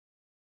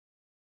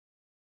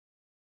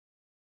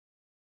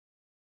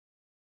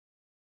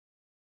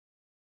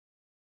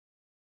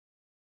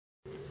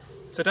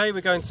Today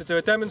we're going to do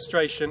a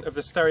demonstration of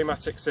the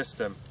Sterimatic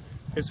system.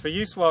 It's for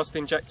use whilst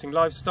injecting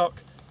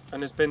livestock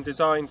and has been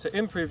designed to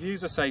improve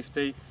user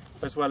safety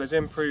as well as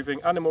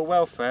improving animal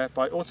welfare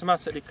by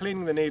automatically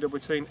cleaning the needle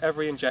between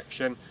every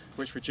injection,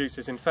 which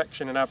reduces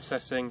infection and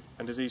abscessing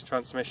and disease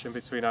transmission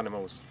between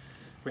animals.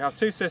 We have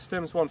two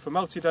systems, one for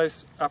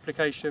multi-dose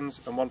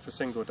applications and one for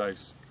single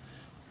dose.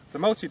 The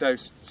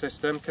multi-dose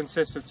system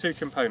consists of two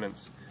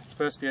components.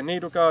 Firstly, a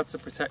needle guard to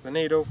protect the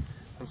needle,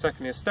 and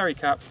secondly a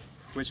Stericap,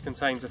 which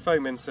contains a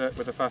foam insert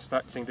with a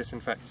fast-acting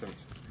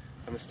disinfectant.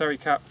 And the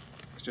Stericap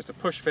is just a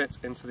push fit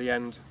into the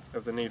end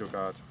of the needle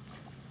guard.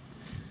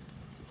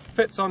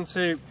 Fits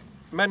onto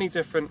many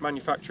different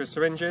manufacturers'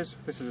 syringes.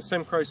 This is a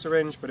Simcro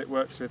syringe, but it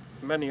works with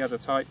many other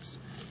types.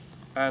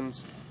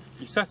 And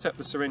you set up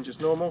the syringe as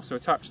normal, so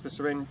attach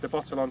the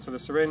bottle onto the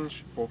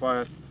syringe or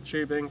via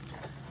tubing.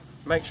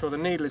 Make sure the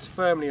needle is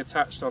firmly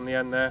attached on the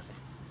end there.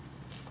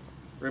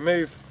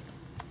 Remove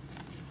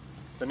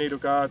the needle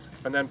guard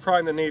and then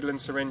prime the needle and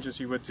syringe as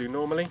you would do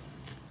normally.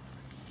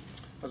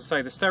 As I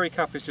say, the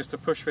Stericap is just a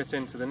push fit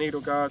into the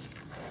needle guard,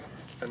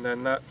 and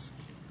then that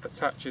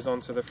attaches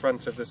onto the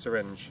front of the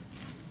syringe.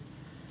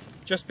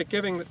 Just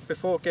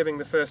before giving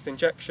the first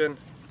injection,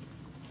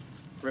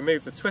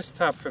 remove the twist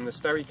tab from the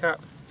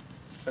Stericap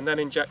and then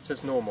inject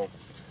as normal.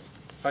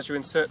 As you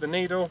insert the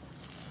needle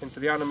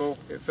into the animal,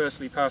 it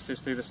firstly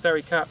passes through the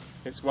Stericap,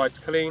 it's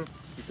wiped clean,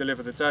 you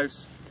deliver the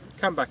dose,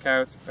 come back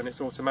out and it's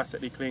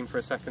automatically cleaned for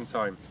a second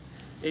time.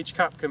 Each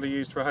cap can be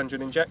used for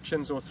 100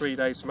 injections or 3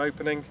 days from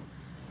opening,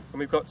 and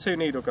we've got two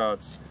needle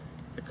guards.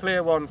 A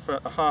clear one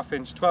for a 1/2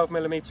 inch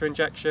 12mm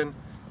injection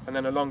and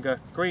then a longer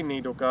green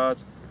needle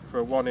guard for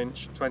a 1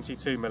 inch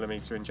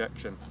 22mm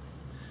injection.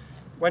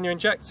 When you're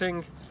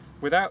injecting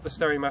without the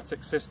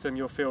Sterimatic system,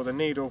 you'll feel the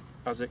needle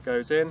as it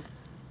goes in.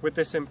 With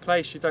this in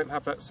place, you don't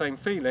have that same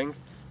feeling,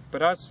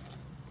 but as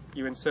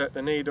you insert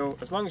the needle,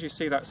 as long as you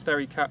see that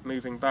Stericap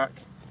moving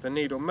back, the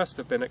needle must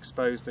have been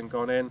exposed and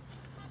gone in.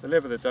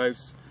 Deliver the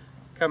dose,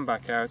 come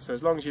back out. So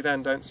as long as you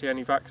then don't see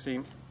any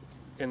vaccine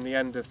in the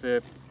end of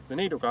the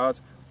needle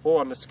guard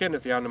or on the skin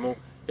of the animal,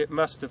 it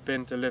must have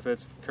been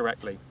delivered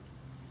correctly.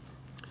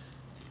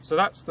 So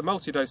that's the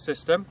multi-dose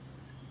system.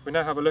 We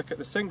now have a look at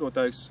the single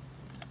dose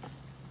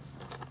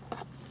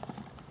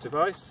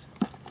device.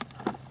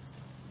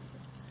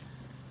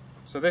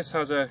 So this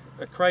has a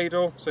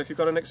cradle, so if you've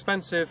got an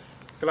expensive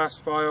glass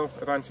vial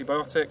of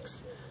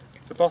antibiotics,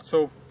 the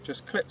bottle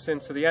just clips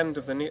into the end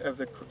of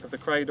the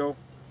cradle,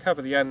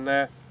 cover the end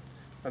there,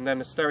 and then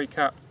the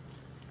Stericap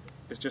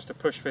is just a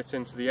push fit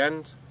into the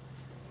end.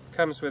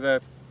 Comes with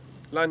a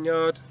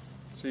lanyard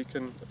so you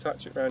can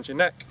attach it around your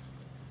neck,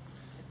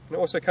 and it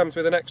also comes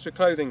with an extra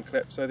clothing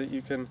clip so that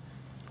you can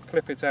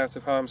clip it out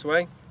of harm's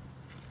way.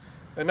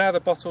 And now the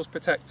bottle's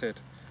protected,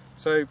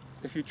 so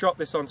if you drop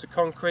this onto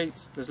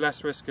concrete there's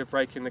less risk of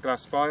breaking the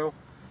glass vial,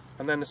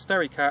 and then the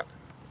Stericap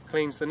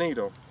cleans the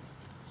needle.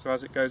 So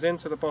as it goes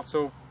into the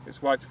bottle,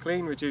 it's wiped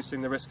clean,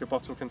 reducing the risk of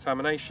bottle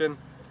contamination.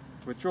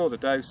 Withdraw the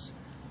dose,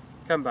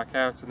 come back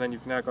out, and then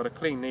you've now got a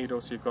clean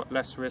needle, so you've got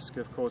less risk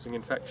of causing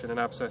infection and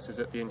abscesses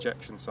at the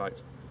injection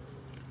site.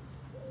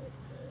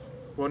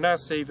 We'll now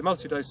see the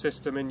multi-dose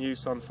system in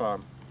use on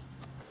farm.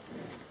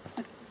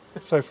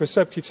 So for a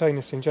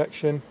subcutaneous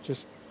injection,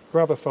 just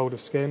grab a fold of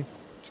skin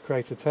to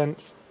create a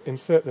tent,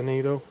 insert the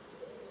needle,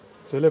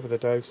 deliver the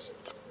dose,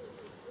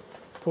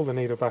 pull the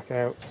needle back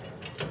out,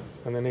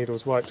 and the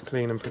needle's wiped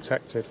clean and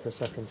protected for a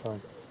second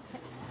time.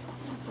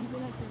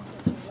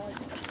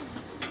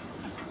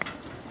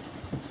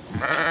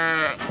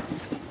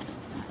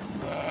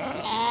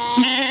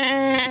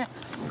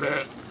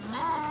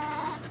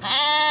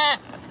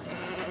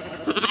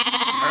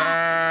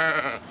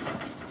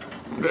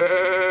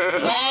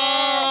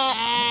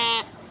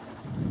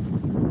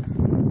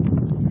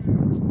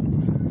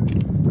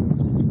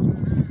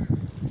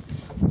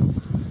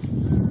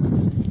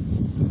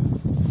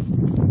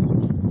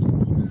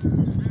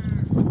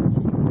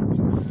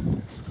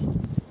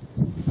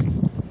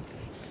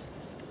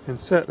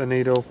 Insert the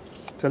needle,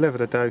 deliver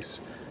the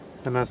dose,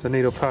 and as the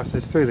needle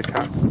passes through the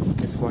cap,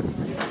 it's wiped.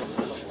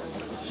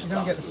 You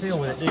don't get the feel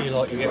with it, do you?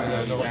 Like you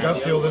get you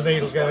don't feel the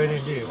needle going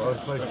in, do you? I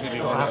suppose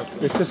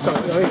it's just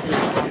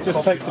something, it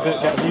just takes a bit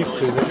of getting used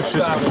to. It's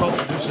just have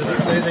confidence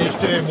that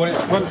he's doing what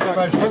it's once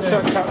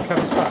that cap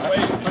comes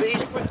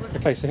back.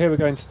 Okay, so here we're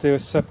going to do a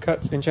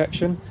subcut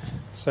injection.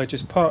 So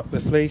just part the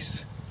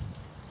fleece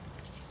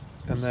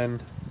and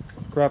then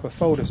grab a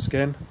fold of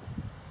skin,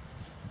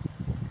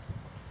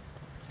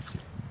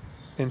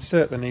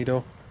 insert the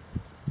needle,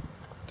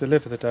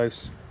 deliver the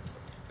dose,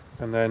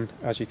 and then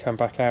as you come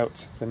back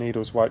out the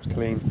needle's wiped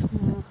clean.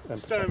 The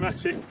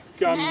Sterimatic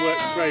gun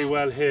works very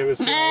well here as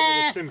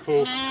well, with a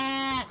simple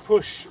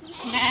push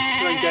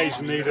to engage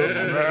the needle and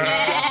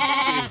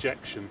then the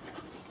injection.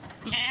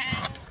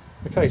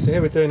 Okay, so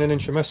here we're doing an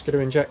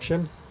intramuscular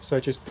injection, so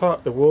just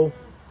part the wool,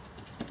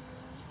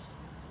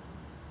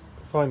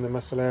 find the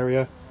muscle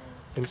area,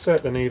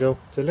 insert the needle,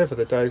 deliver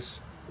the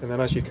dose, and then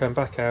as you come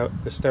back out,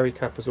 the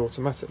Stericap has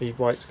automatically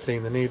wiped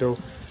clean the needle,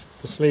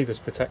 the sleeve has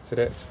protected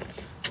it,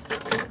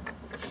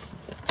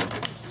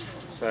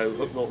 So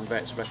Hook Norton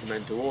Vets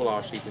recommend to all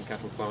our sheep and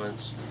cattle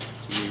clients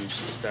to use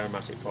the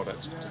Sterimatic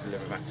product to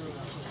deliver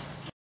vaccine.